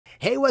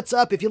Hey, what's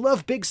up? If you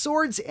love big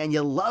swords and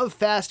you love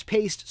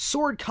fast-paced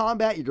sword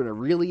combat, you're going to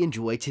really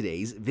enjoy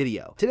today's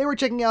video. Today we're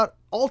checking out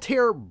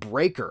ALTAIR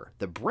BREAKER,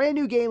 the brand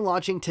new game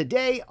launching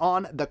today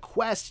on the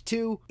Quest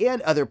 2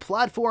 and other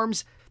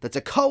platforms. That's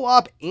a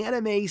co-op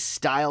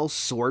anime-style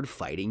sword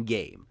fighting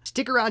game.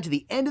 Stick around to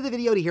the end of the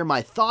video to hear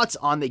my thoughts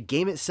on the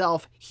game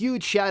itself.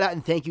 Huge shout out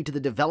and thank you to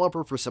the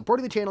developer for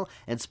supporting the channel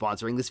and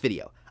sponsoring this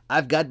video.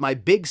 I've got my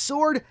big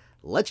sword.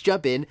 Let's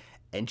jump in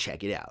and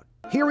check it out.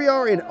 Here we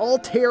are in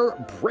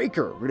ALTAIR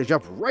BREAKER. We're going to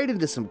jump right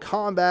into some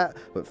combat,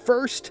 but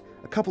first,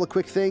 a couple of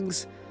quick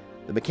things.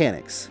 The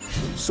mechanics.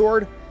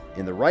 Sword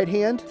in the right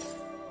hand.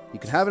 You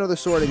can have another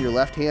sword in your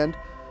left hand.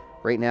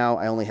 Right now,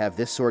 I only have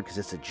this sword because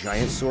it's a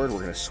giant sword. We're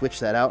going to switch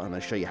that out. I'm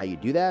going to show you how you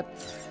do that.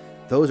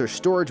 Those are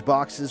storage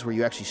boxes where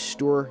you actually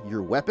store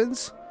your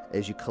weapons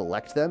as you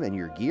collect them and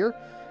your gear.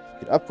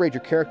 You can upgrade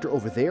your character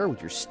over there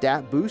with your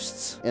stat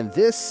boosts. And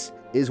this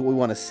is what we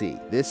want to see.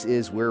 This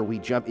is where we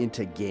jump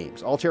into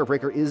games. ALTAIR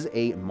BREAKER is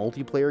a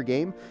multiplayer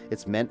game.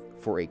 It's meant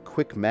for a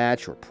quick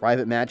match or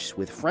private match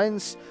with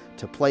friends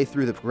to play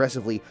through the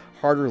progressively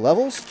harder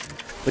levels.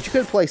 But you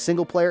could play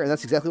single player, and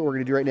that's exactly what we're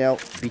going to do right now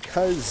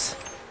because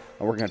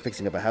I'm working on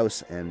fixing up a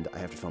house and I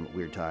have to film at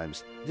weird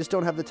times. I just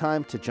don't have the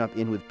time to jump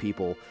in with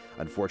people,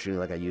 unfortunately,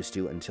 like I used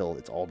to until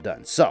it's all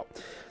done. So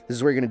this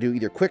is where you're going to do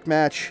either quick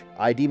match,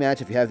 ID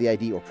match if you have the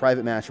ID, or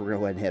private match. We're going to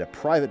go ahead and hit a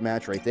private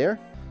match right there.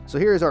 So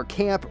here's our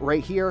camp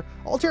right here.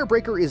 ALTAIR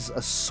BREAKER is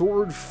a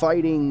sword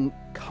fighting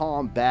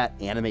combat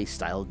anime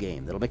style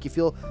game that'll make you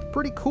feel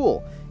pretty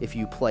cool if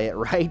you play it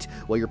right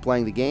while you're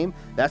playing the game.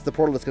 That's the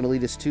portal that's going to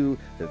lead us to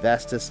the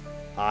Vastus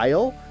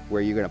Isle,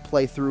 where you're going to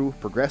play through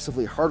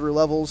progressively harder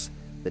levels.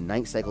 The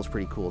night cycle is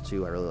pretty cool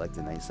too. I really like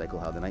the night cycle,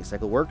 how the night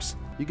cycle works.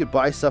 You could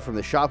buy stuff from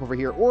the shop over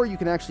here, or you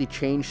can actually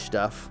change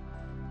stuff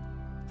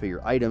for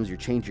your items. You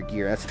change your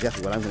gear. That's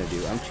exactly what I'm going to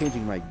do. I'm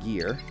changing my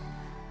gear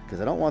because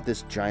I don't want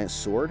this giant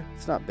sword.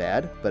 It's not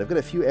bad, but I've got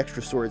a few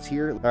extra swords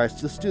here. All right, so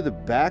let's do the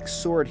back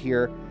sword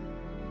here.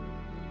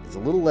 It's a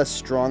little less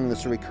strong than the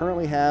sword we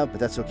currently have,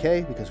 but that's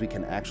okay because we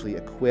can actually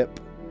equip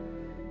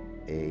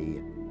a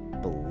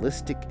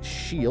ballistic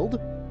shield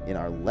in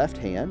our left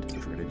hand,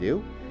 which we're going to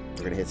do. We're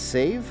going to hit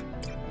save.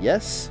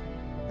 Yes.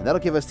 And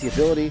that'll give us the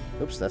ability.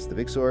 Oops, that's the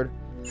big sword.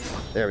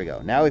 There we go.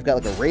 Now we've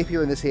got like a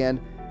rapier in this hand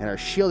and our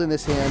shield in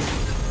this hand.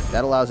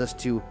 That allows us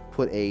to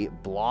put a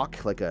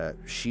block, like a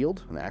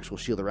shield, an actual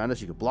shield around us.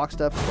 You can block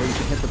stuff, or you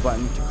can hit the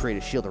button to create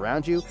a shield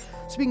around you.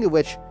 Speaking of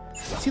which,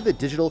 see the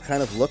digital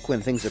kind of look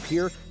when things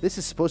appear? This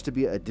is supposed to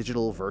be a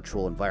digital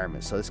virtual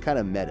environment. So it's kind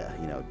of meta,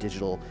 you know,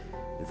 digital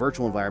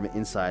virtual environment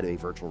inside a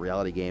virtual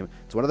reality game.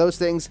 It's one of those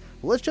things.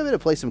 Well, let's jump in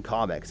and play some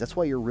combat, because that's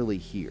why you're really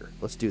here.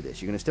 Let's do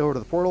this. You're going to step over to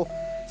the portal.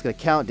 It's going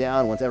to count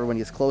down once everyone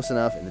gets close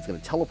enough, and it's going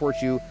to teleport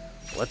you.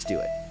 Let's do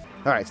it.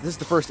 All right, so this is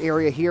the first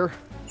area here.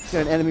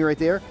 Got an enemy right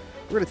there.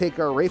 We're going to take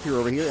our rapier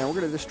over here, and we're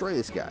going to destroy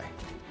this guy.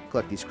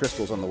 Collect these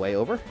crystals on the way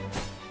over.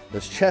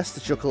 Those chests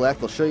that you'll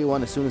collect, I'll show you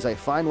one as soon as I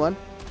find one.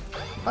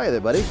 Hi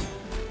there, buddy.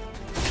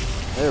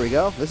 There we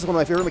go. This is one of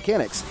my favorite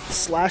mechanics.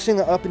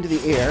 Slashing up into the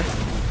air.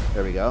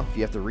 There we go. If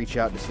you have to reach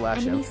out to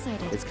slash him.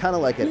 It's kind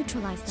of like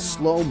a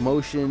slow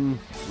motion,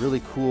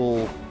 really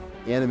cool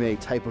anime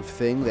type of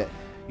thing that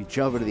you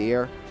jump into the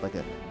air, like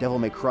a Devil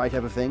May Cry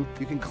type of thing.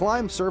 You can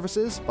climb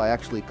surfaces by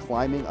actually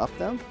climbing up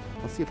them.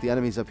 Let's see if the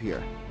enemy's up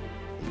here.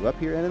 Are you up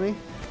here, enemy?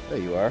 There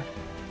you are.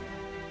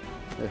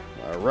 There.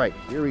 All right,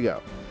 here we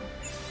go.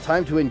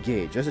 Time to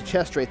engage. There's a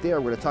chest right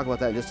there. We're going to talk about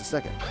that in just a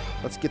second.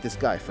 Let's get this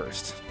guy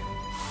first.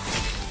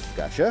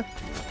 Gotcha.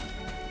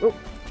 Oh,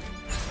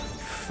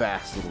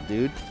 fast little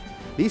dude.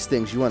 These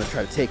things you want to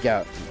try to take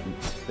out.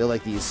 They're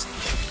like these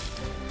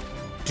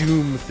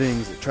doom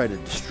things that try to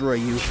destroy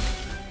you.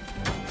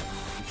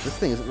 This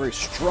thing isn't very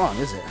strong,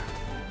 is it?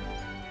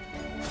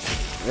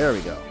 There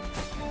we go.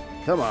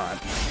 Come on.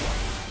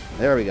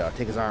 There we go.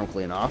 Take his arm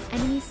clean off.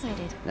 Enemy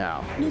sighted.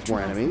 Now, there's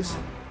more enemies.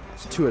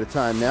 It's 2 at a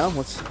time now.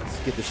 Let's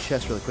get this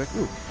chest really quick.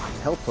 Ooh,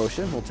 health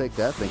potion. We'll take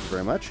that. Thank you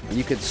very much. And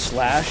you could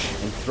slash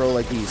and throw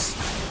like these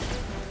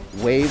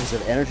waves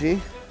of energy.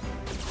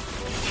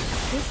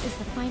 This is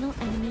the final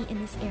enemy in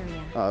this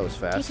area. Oh, that was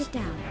fast. Take it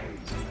down.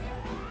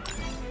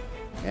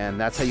 And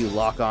that's how you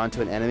lock on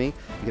to an enemy.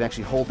 You can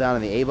actually hold down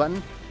on the A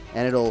button,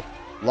 and it'll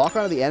lock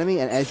onto the enemy,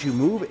 and as you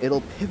move,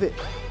 it'll pivot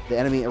the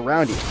enemy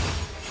around you.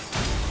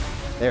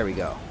 There we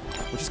go.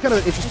 Which is kind of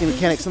an interesting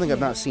mechanic, something I've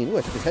not seen. Ooh,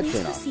 I took his head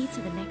clean off.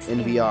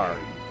 In VR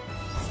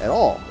at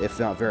all, if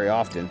not very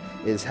often,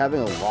 is having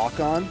a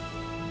lock-on,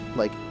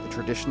 like a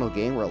traditional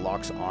game where it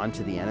locks on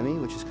to the enemy,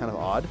 which is kind of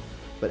odd,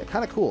 but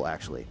kind of cool,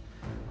 actually.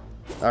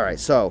 All right,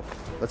 so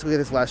let's go get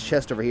this last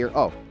chest over here.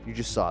 Oh, you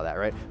just saw that,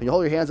 right? When you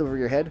hold your hands over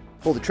your head,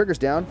 hold the triggers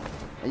down,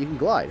 and you can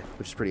glide,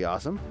 which is pretty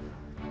awesome.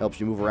 Helps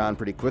you move around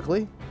pretty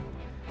quickly.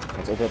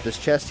 Let's open up this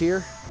chest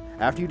here.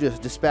 After you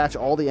just dispatch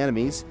all the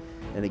enemies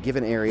in a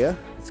given area,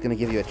 it's going to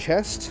give you a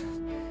chest,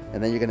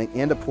 and then you're going to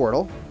end a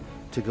portal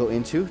to go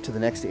into the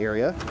next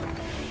area.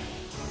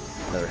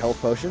 Another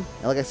health potion.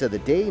 And like I said, the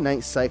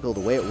day-night cycle,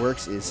 the way it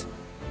works is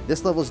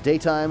this level is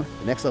daytime,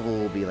 the next level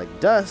will be like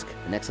dusk,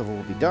 the next level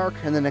will be dark,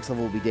 and the next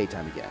level will be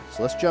daytime again.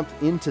 So let's jump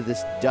into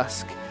this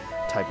dusk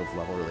type of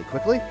level really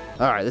quickly.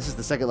 Alright, this is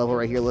the second level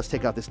right here. Let's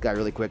take out this guy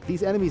really quick.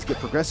 These enemies get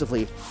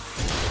progressively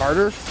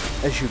harder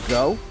as you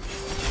go,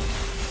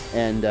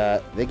 and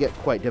they get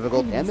quite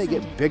difficult, and they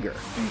get bigger.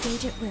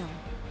 Engage at will.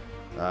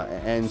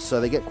 And so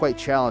they get quite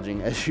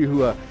challenging as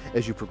you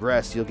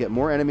progress. You'll get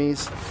more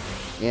enemies,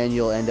 and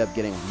you'll end up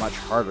getting much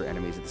harder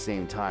enemies at the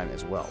same time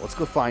as well. Let's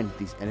go find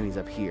these enemies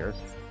up here.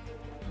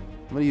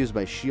 I'm going to use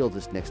my shield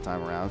this next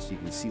time around so you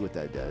can see what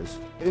that does.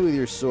 Hit me with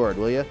your sword,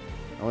 will you?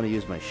 I want to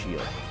use my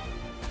shield.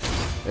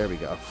 There we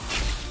go.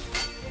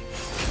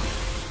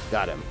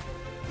 Got him.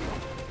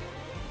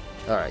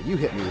 Alright, you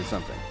hit me with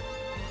something.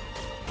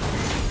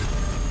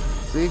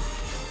 See?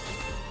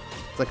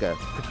 It's like a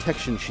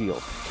protection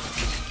shield.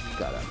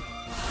 Got him.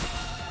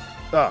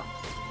 Oh!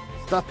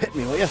 Stop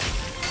hitting me, will you?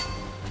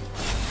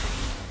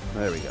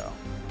 There we go.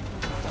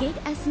 Gate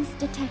essence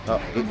detected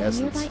Oh, gate on a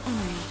essence. nearby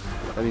enemy.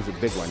 That means a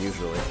big one,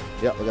 usually.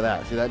 Yep, look at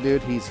that. See that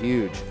dude? He's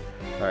huge.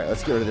 Alright,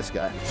 let's get rid of this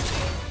guy.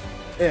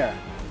 There.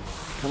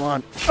 Come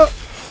on. Oh!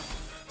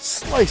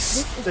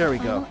 Slice! This is There the we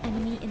go. final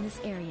enemy in this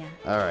area.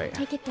 Alright.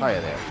 Take it down.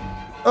 Hiya there.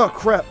 Oh,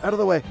 crap. Out of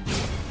the way.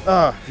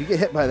 If you get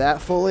hit by that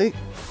fully,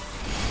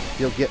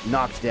 you'll get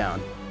knocked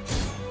down.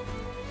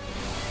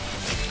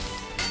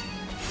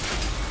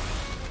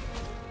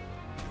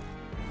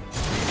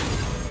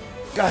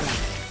 Got him.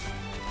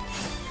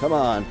 Come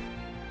on.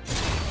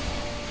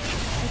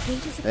 A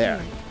gate is There.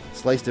 appeared.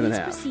 Sliced him in Please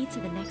half. proceed to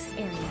the next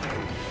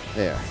area.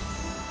 There.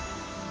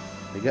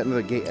 We got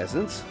another gate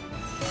essence.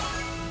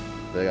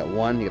 They got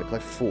one, you gotta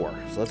collect 4.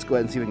 So let's go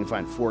ahead and see if we can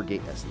find 4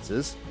 gate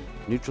essences.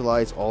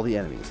 Neutralize all the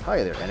enemies.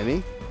 Hiya there,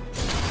 enemy.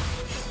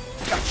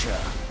 Gotcha!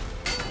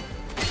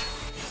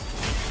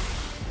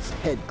 His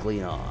head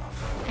clean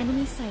off.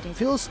 Enemy sighted.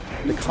 Feels,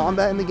 the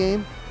combat in the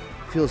game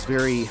feels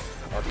very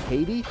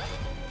arcadey.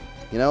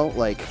 You know,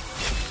 like,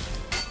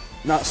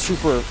 not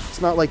super, it's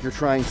not like you're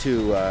trying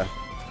to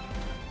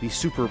be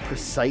super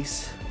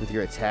precise with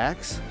your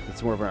attacks.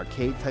 It's more of an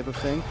arcade type of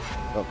thing.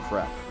 Oh,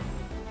 crap.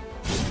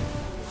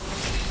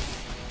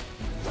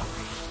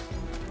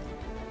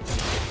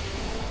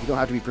 You don't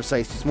have to be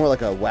precise. It's more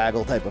like a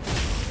waggle type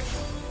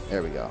of...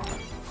 There we go.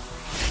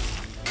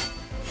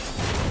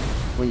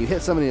 When you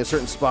hit somebody in a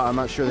certain spot, I'm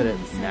not sure that it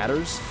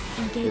matters.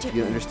 Engage If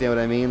you understand what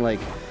I mean. Like,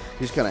 you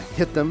just kind of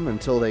hit them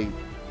until they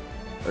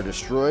are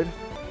destroyed.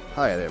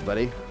 Hiya there,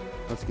 buddy.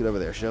 Let's get over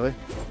there, shall we?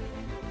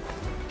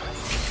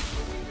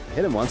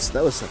 Hit him once.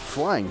 That was a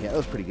flying hit. That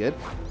was pretty good.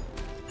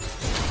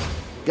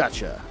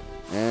 Gotcha.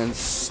 And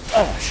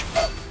slash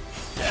up,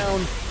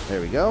 down.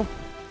 There we go.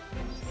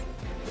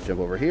 Jump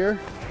over here.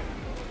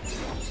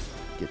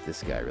 Get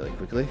this guy really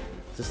quickly.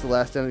 Is this the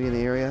last enemy in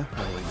the area?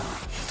 Probably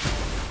not.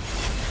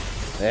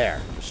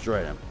 There.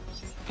 Destroyed him.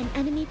 An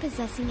enemy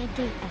possessing a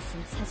gate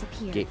essence has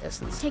appeared. Gate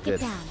essence. Take Good.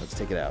 it down. Let's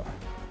take it out.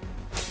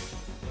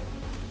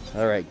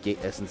 Alright, gate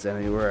essence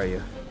enemy, where are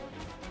you?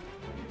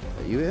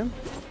 Are you him?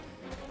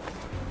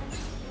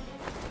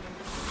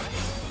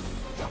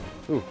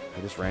 Ooh,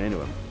 I just ran into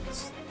him.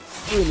 This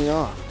threw me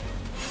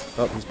off.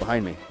 Oh, he's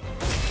behind me.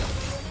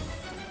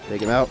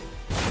 Take him out.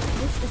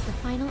 This is the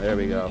final There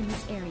we enemy go. in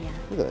this area.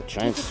 Look at that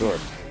giant Take it sword.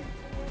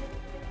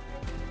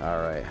 down.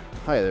 Alright.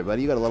 Hi there,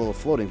 buddy. You got a lot of little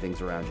floating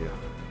things around you.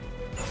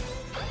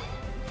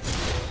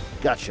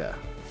 Gotcha.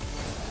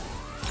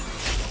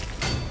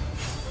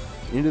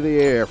 Into the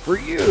air for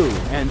you!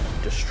 And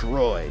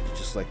destroyed.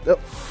 Just like, oh.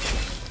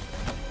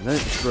 And then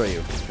it destroy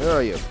you. Where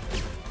are you?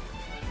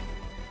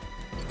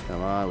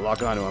 Come on,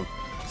 lock onto him.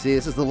 See,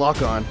 this is the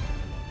lock on.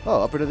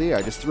 Oh, up into the air.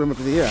 I just threw him up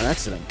in the air on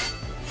accident.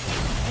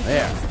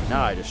 There.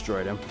 Now I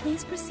destroyed him.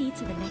 Please proceed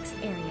to the next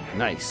area.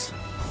 Nice.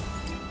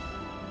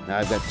 Now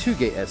I've got 2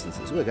 gate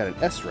essences. Ooh, I got an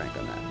S rank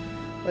on that.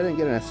 I didn't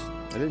get an S.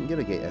 I didn't get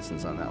a gate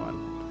essence on that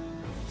one.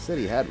 Said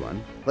he had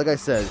one. Like I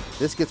said,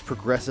 this gets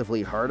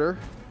progressively harder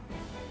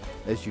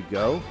as you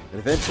go, and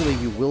eventually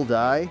you will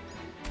die,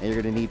 and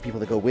you're going to need people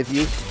to go with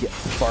you to get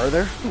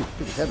farther. Ooh,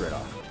 took his head right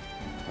off.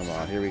 Come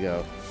on, here we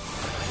go.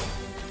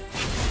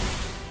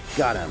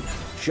 Got him,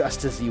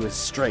 just as he was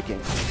striking.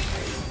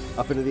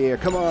 Up into the air,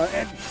 come on,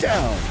 and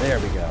down! There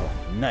we go.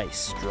 Nice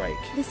strike.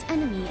 This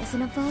enemy is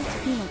an evolved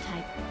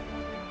phenotype.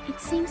 It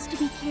seems to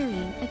be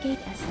carrying a gate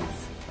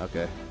essence.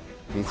 Okay,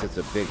 means it's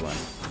a big one.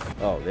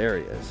 Oh, there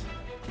he is.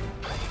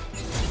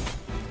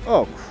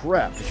 Oh,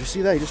 crap. Did you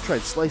see that? He just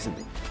tried slicing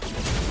me.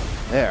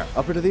 There,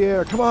 up into the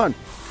air. Come on.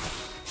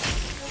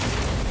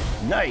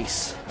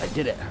 Nice. I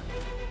did it.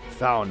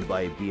 Found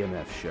by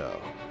BMF show.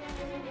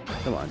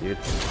 Come on, dude.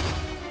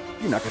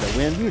 You're not going to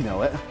win. You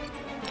know it.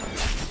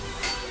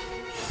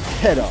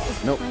 Head This off. is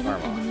the Nope, final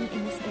arm off. enemy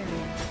in this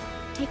area.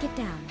 Take it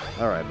down.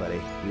 All right, buddy.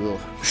 You little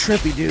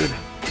shrimpy dude.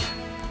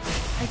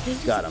 A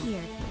gate Got has him.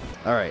 appeared.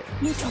 All right.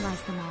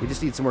 Neutralize them all. We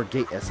just need some more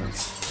gate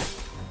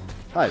essence.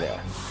 Hi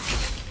there.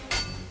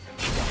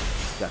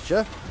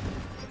 Gotcha.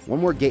 One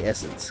more gate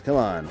essence. Come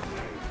on.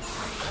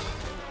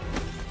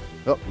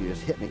 Oh, you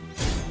just hit me.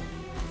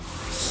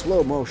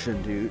 Slow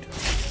motion, dude.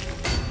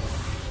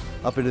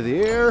 Up into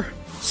the air.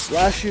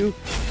 Slash you.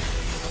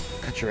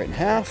 you right in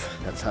half.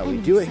 That's how we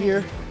Enemy do it sighted.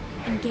 here.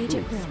 Engage Ooh,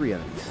 at will. 3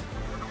 enemies.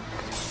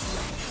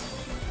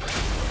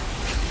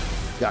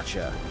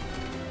 Gotcha.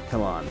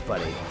 Come on,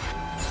 buddy.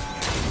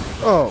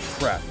 Oh,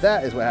 crap.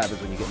 That is what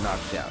happens when you get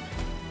knocked down.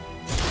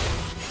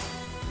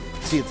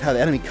 See, it's how the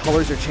enemy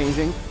colors are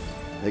changing.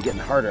 They're getting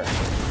harder.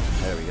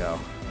 There we go.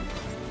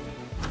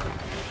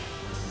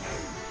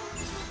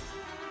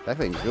 That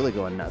thing's really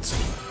going nuts.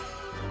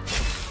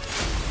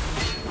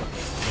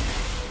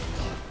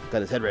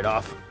 Got his head right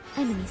off.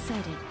 Enemy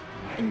sighted.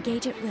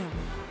 Engage at will.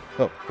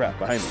 Oh, crap,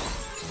 behind me.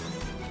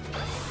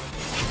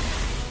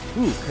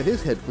 Ooh, cut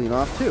his head clean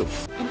off, too.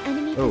 An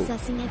enemy Oh.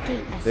 possessing a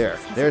gate essence.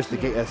 There's has the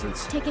gate appeared.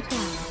 essence. Take it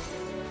down.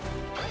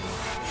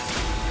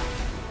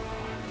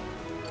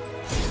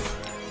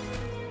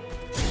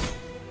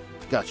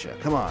 Gotcha,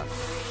 come on.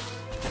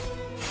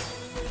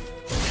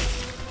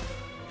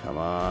 Come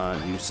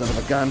on, you son of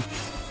a gun.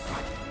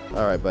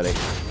 Alright, buddy.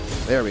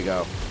 There we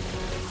go.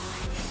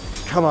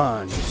 Come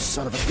on, you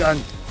son of a gun.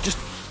 Just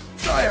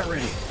die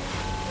already.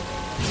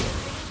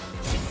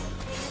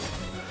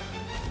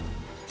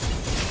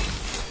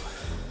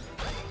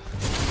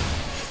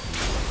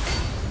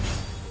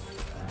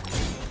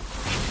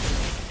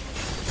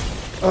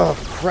 Oh,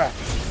 crap.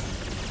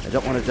 I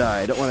don't want to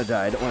die. I don't want to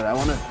die. I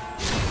want to...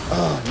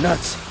 Oh,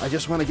 nuts. I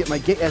just want to get my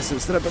gate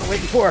essence that I've been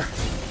waiting for.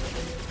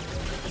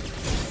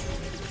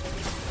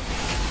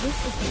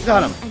 This is the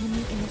Got only him.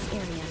 enemy in this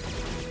area.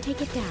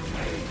 Take it down.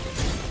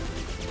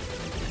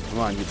 Come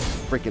on, you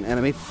freaking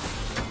enemy.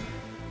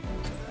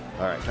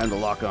 Alright, time to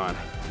lock on.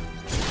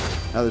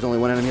 Now there's only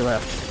one enemy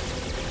left.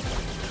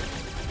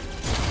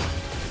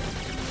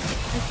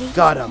 A gate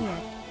Got is him. here.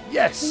 Please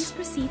Yes!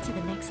 proceed to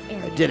the next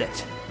area. I did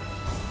it.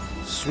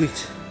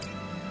 Sweet.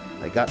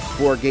 I got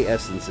 4 gate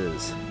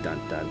essences. Dun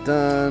dun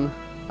dun.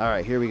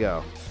 Alright, here we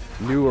go.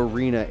 New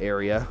arena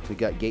area. We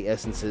got gate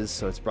essences,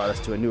 so it's brought us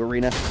to a new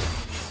arena.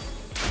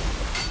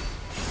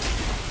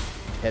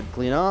 Head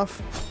clean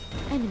off.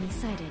 Enemy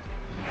sighted.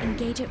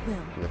 Engage at will.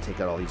 I'm gonna take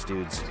out all these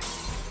dudes.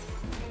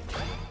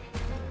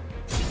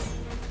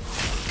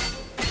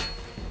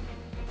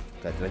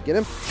 Did I get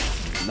him?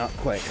 Not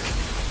quite.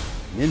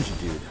 Ninja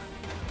dude.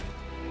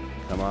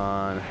 Come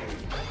on.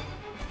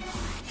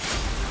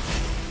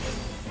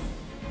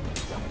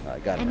 I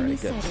got him Enemy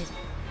already. Good. sighted.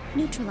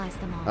 Neutralize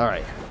them all.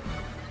 Alright.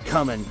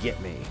 Come and get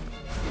me.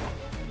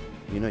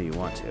 You know you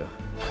want to.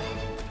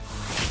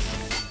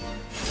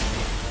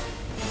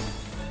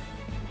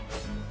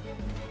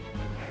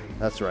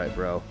 That's right,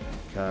 bro.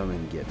 Come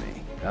and get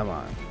me. Come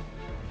on.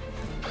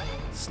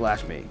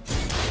 Slash me.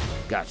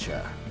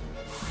 Gotcha.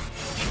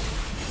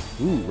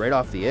 Ooh, right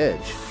off the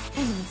edge.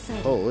 Enemy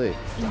sighted. Holy.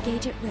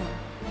 Engage at will.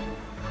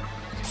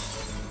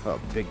 Oh,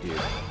 big dude.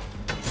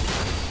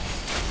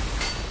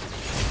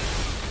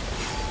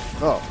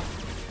 Oh,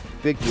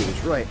 big dude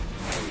is right.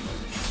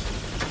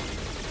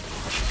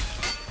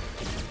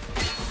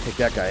 Take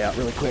that guy out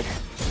really quick.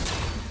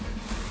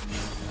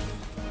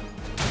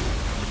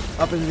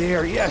 Up in the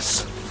air,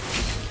 yes!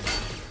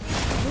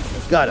 This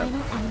is Got the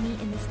him. final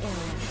enemy in this area.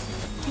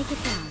 Take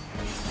it down.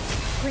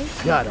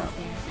 Great Got work him. out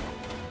there.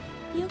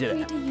 Feel Did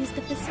free it. to use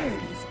the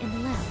facilities in the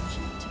lounge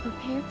to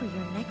prepare for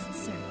your next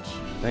search.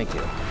 Thank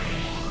you.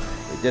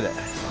 We did it.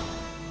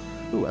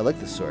 Ooh, I like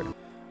this sword.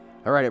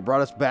 Alright, it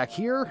brought us back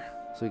here,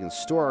 so we can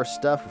store our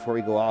stuff before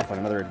we go off on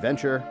another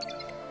adventure.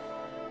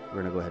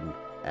 We're going to go ahead and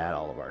add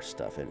all of our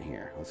stuff in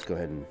here. Let's go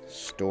ahead and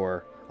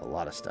store a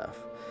lot of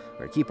stuff. We're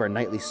going to keep our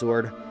knightly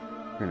sword.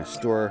 We're going to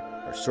store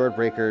our sword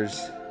breakers.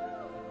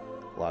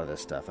 A lot of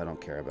this stuff I don't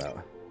care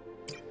about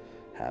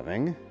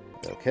having.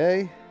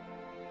 Okay.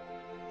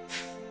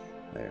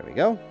 There we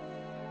go.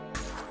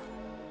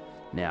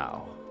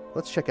 Now,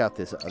 let's check out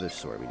this other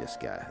sword we just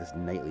got. This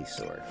knightly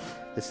sword.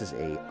 This is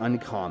a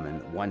uncommon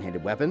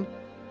one-handed weapon.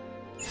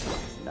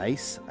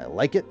 Nice. I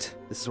like it.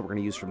 This is what we're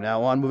going to use from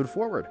now on moving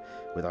forward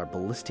with our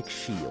ballistic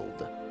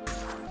shield.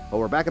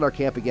 Well, we're back at our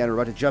camp again. We're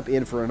about to jump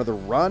in for another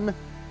run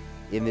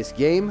in this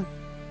game.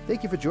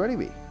 Thank you for joining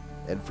me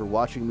and for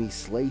watching me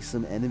slay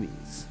some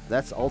enemies.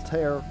 That's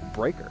ALTAIR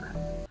BREAKER.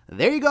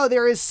 There you go,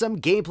 there is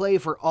some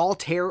gameplay for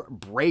ALTAIR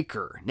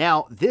BREAKER.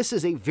 Now, this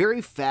is a very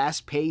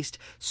fast-paced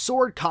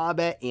sword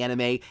combat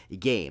anime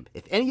game.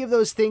 If any of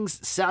those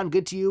things sound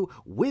good to you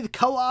with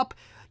co-op,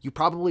 you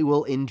probably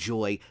will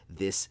enjoy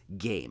this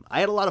game. I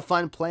had a lot of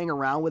fun playing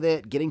around with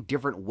it, getting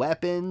different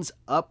weapons,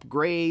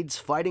 upgrades,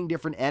 fighting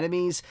different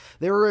enemies.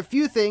 There are a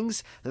few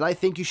things that I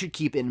think you should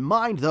keep in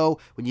mind, though,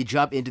 when you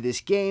jump into this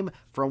game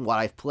from what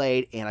I've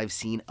played and I've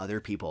seen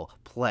other people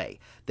play.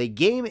 The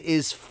game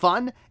is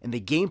fun, and the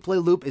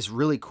gameplay loop is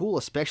really cool,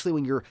 especially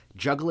when you're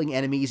juggling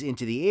enemies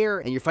into the air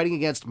and you're fighting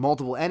against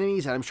multiple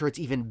enemies, and I'm sure it's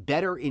even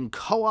better in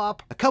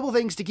co-op. A couple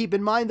things to keep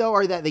in mind, though,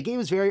 are that the game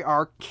is very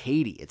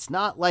arcadey. It's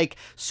not like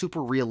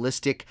super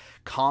realistic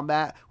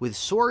combat with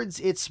swords.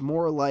 It's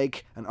more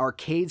like an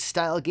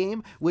arcade-style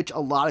game, which a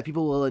lot of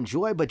people will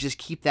enjoy, but just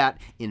keep that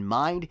in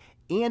mind.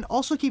 And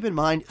also keep in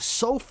mind,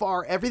 so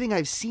far, everything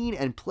I've seen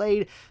and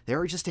played,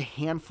 there are just a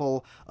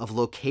handful of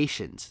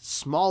locations,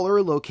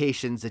 smaller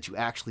locations that you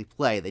actually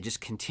play. They just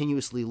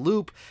continuously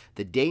loop.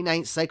 The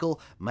day-night cycle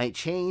might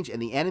change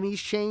and the enemies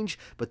change,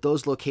 but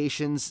those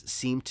locations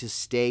seem to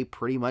stay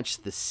pretty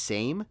much the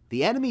same.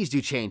 The enemies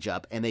do change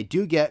up, and they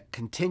do get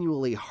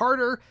continually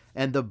harder,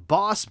 and the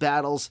boss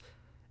battles,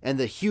 and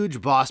the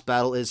huge boss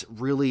battle is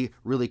really,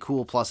 really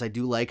cool. Plus, I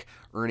do like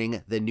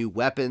earning the new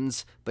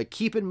weapons. But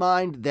keep in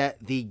mind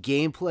that the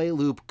gameplay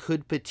loop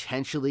could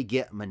potentially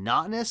get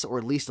monotonous, or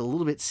at least a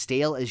little bit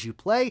stale as you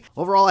play.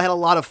 Overall, I had a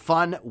lot of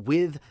fun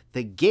with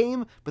the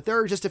game, but there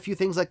are just a few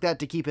things like that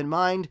to keep in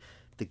mind.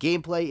 The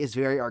gameplay is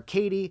very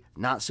arcadey,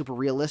 not super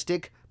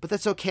realistic, but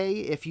that's okay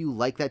if you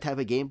like that type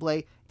of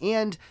gameplay.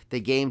 And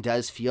the game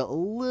does feel a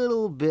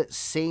little bit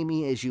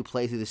samey as you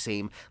play through the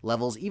same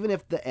levels, even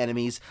if the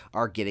enemies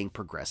are getting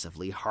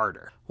progressively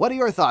harder. What are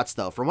your thoughts,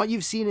 though? From what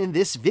you've seen in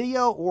this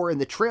video or in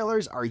the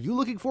trailers, are you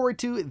looking forward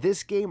to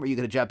this game? Are you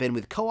going to jump in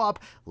with co-op?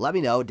 Let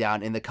me know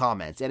down in the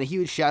comments. And a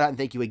huge shout out and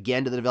thank you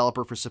again to the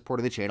developer for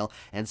supporting the channel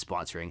and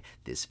sponsoring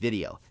this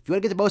video. If you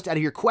want to get the most out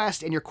of your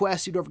quest and your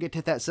quests, don't forget to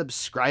hit that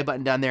subscribe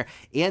button down there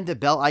and the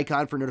bell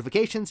icon for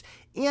notifications.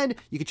 And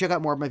you can check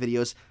out more of my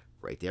videos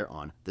right there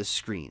on the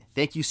screen.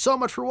 Thank you so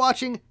much for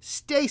watching,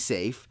 stay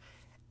safe,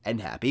 and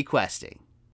happy questing.